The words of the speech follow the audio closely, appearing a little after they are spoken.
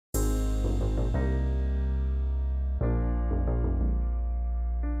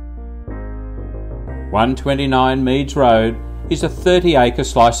129 Meads Rd is a 30-acre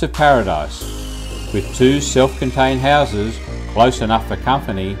slice of paradise, with 2 self-contained houses close enough for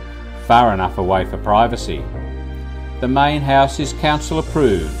company, far enough away for privacy. The main house is council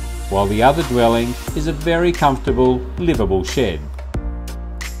approved, while the other dwelling is a very comfortable, livable shed.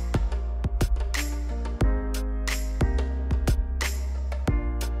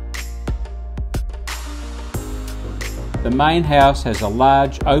 The main house has a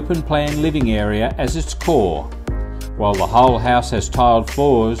large open-plan living area as its core. While the whole house has tiled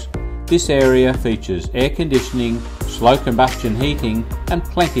floors, this area features air conditioning, slow combustion heating and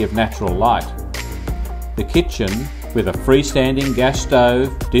plenty of natural light. The kitchen, with a freestanding gas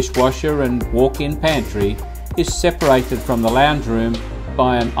stove, dishwasher and walk-in pantry, is separated from the lounge room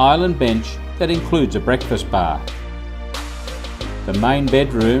by an island bench that includes a breakfast bar. The main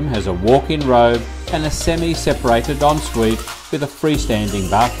bedroom has a walk-in robe and a semi-separated ensuite with a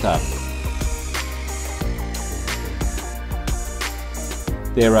freestanding bathtub.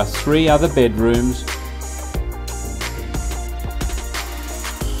 There are 3 other bedrooms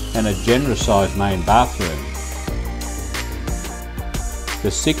and a generous-sized main bathroom.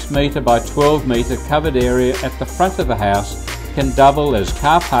 The 6 metre by 12 metre covered area at the front of the house can double as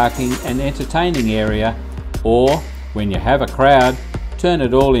car parking and entertaining area, or, when you have a crowd, turn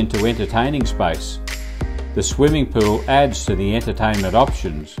it all into entertaining space. The swimming pool adds to the entertainment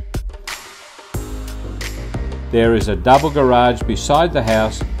options. There is a double garage beside the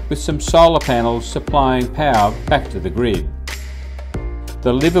house with some solar panels supplying power back to the grid.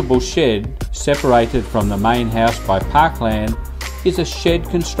 The livable shed, separated from the main house by parkland, is a shed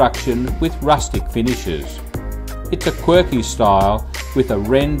construction with rustic finishes. It's a quirky style with a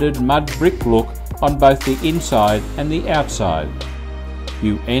rendered mud brick look on both the inside and the outside.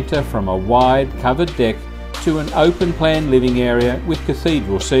 You enter from a wide covered deck to an open plan living area with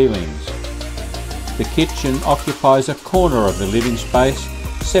cathedral ceilings. The kitchen occupies a corner of the living space,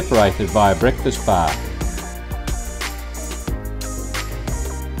 separated by a breakfast bar.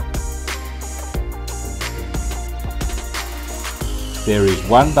 There is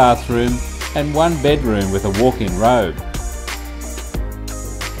 1 bathroom and 1 bedroom with a walk-in robe.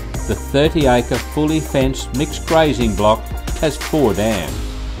 The 30-acre fully fenced mixed grazing block has 4 dams.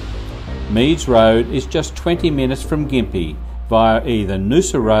 Meads Rd is just 20 minutes from Gympie via either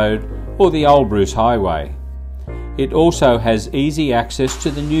Noosa Rd or the Old Bruce Highway. It also has easy access to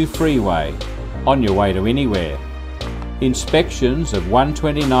the new freeway, on your way to anywhere. Inspections of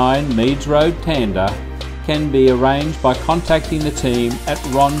 129 Meads Rd Tandur can be arranged by contacting the team at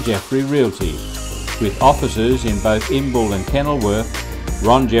Jeffery Realty. With offices in both Imbil and Kenilworth,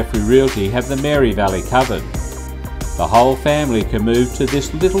 Jeffery Realty have the Mary Valley covered. The whole family can move to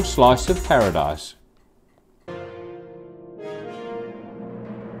this little slice of paradise.